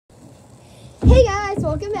Hey guys,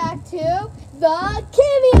 welcome back to the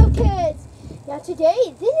Cameo Kids. Now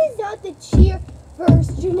today, this is not the cheer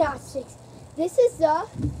versus gymnastics. This is the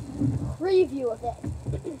preview of it.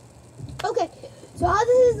 Okay, so how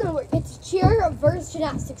this is going to work, it's cheer versus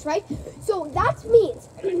gymnastics, right? So that means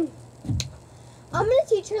I'm going to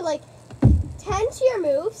teach her like 10 cheer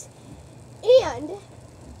moves, and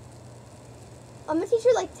I'm going to teach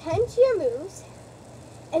her like 10 cheer moves,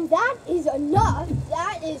 and that is enough.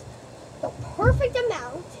 That is the perfect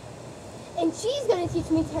amount, and she's going to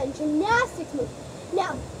teach me 10 gymnastics moves.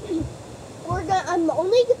 Now,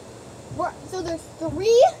 so there's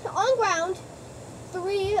 3 on ground,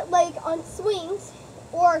 3 like on swings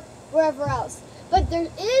or wherever else. But there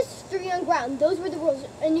is 3 on ground. Those were the rules,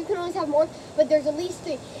 and you can always have more, but there's at least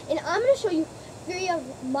 3. And I'm going to show you 3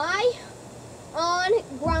 of my on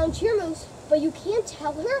ground cheer moves, but you can't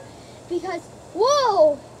tell her because,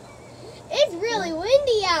 whoa, it's really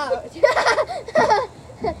windy out.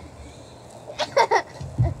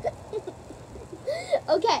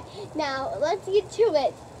 Okay, now let's get to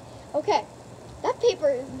it. Okay, that paper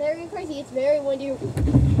is very crazy. It's very windy.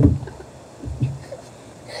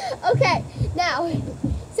 Okay, now,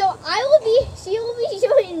 so she will be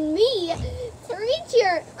showing me 3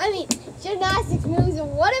 gymnastics moves.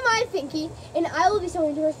 What am I thinking? And I will be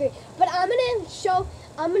showing her 3. But I'm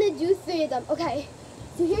gonna do 3 of them. Okay.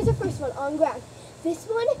 So here's the first one, on ground. This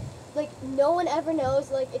one, like, no one ever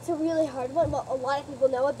knows. Like, it's a really hard one. Well, a lot of people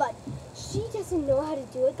know it, but she doesn't know how to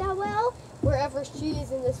do it that well. Wherever she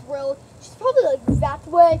is in this world, she's probably like that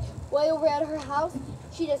way over at her house.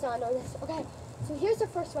 She does not know this. Okay, so here's the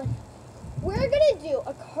first one. We're gonna do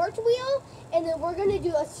a cartwheel, and then we're gonna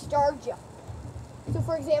do a star jump. So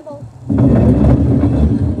for example,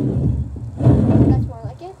 that's more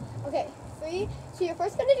like it. Okay, 3. So you're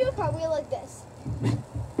first gonna do a cartwheel like this.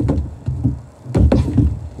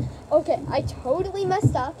 Okay, I totally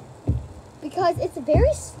messed up because it's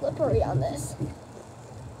very slippery on this.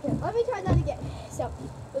 Here, let me try that again. So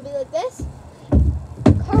it'll be like this,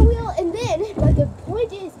 cartwheel, and then, but the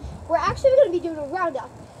point is, we're actually going to be doing a roundup.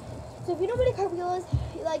 So if you know what a cartwheel is,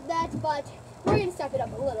 you like that, but we're going to step it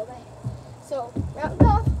up a little bit. So round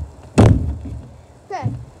off. Okay.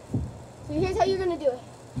 So here's how you're going to do it,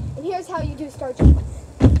 and here's how you do a star jump.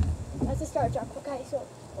 That's a star jump. Okay, so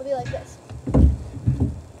it'll be like this.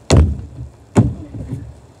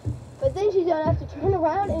 But then she's going to have to turn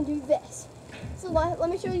around and do this. So let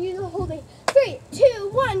me show you the whole thing. 3, 2,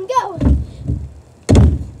 1, go!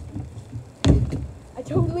 I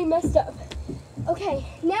totally messed up. Okay,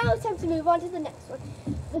 now it's time to move on to the next one.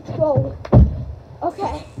 Let's go.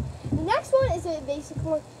 Okay, the next one is a basic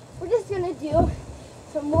one. We're just going to do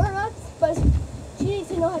some warm-ups, but she needs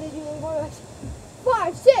to know how to do the warm-ups.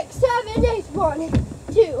 5, 6, 7, 8. 1,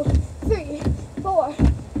 2, 3, 4,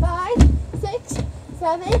 5, 6,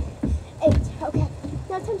 7, 8. Okay.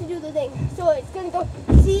 Now it's time to do the thing. So it's going to go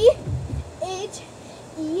C, H,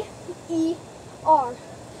 E, E, R.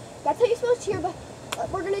 That's how you're supposed to cheer, but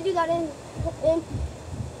we're going to do that in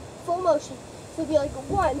full motion. So it'll be like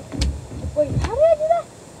 1. Wait, how did I do that?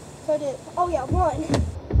 So I did, oh yeah, 1,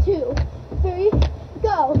 2, 3,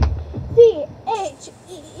 go. C, H,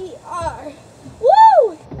 E, E, R.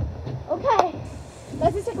 Woo! Okay.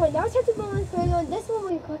 That's the second one. Now it's time to go on the third one. This one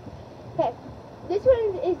will be quick. Okay. This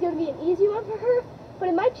one is going to be an easy one for her, but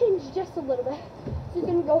it might change just a little bit. So it's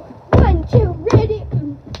going to go 1, 2, ready.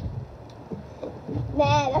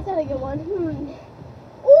 Nah, that's not a good one.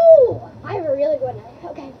 Ooh, I have a really good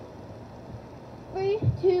one. Okay. 3,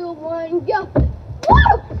 2, 1, go.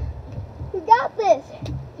 Woo! You got this.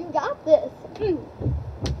 You got this.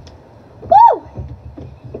 Woo!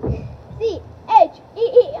 C, H, E,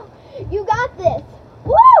 E. You got this.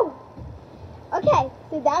 Woo! Okay,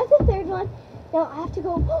 so that was the third one. Now I have to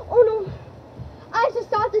go. Oh no. I have to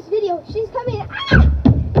stop this video. She's coming. Ah!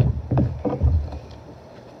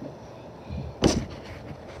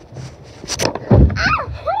 Ah!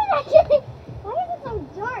 How did I get it? Why is it so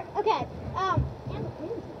dark? Okay.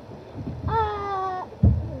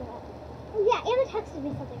 Yeah, Anna texted me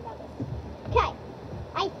something about this. Okay.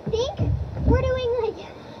 I think we're doing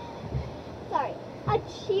a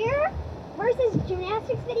cheer versus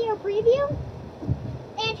gymnastics video preview.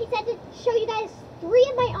 And she said to show you guys 3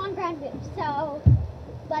 of my on-ground moves. So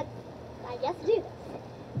let's, I guess, do this.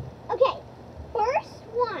 Okay, first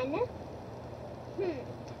one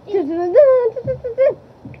is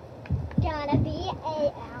gonna be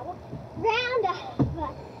a round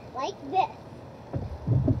up like this.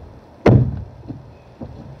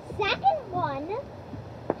 Second one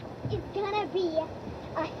is gonna be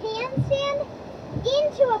a handstand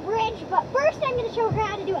into a bridge, but first I'm gonna show her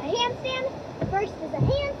how to do a handstand. First is a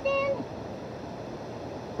handstand,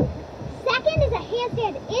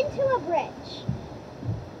 into a bridge.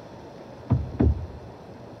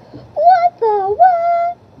 What the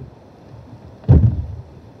what?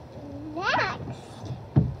 Next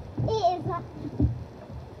is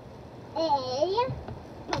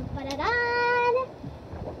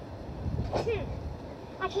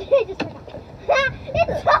actually, I just forgot.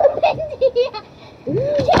 It's so windy.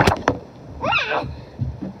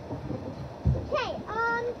 Okay,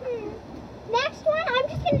 next one, I'm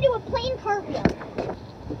just gonna do a plain cartwheel.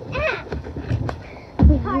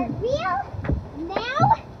 Cartwheel. Now,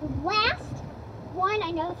 last one.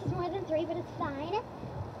 I know this is more than 3, but it's fine.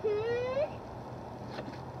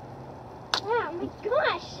 Oh my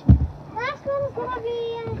gosh. Last one is gonna be.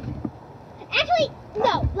 Actually,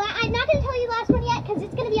 no. I'm not gonna tell you the last one yet because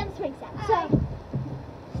it's gonna be on the swing set. So,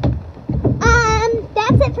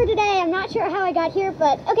 that's it for today. I'm not sure how I got here,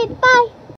 but okay. Bye.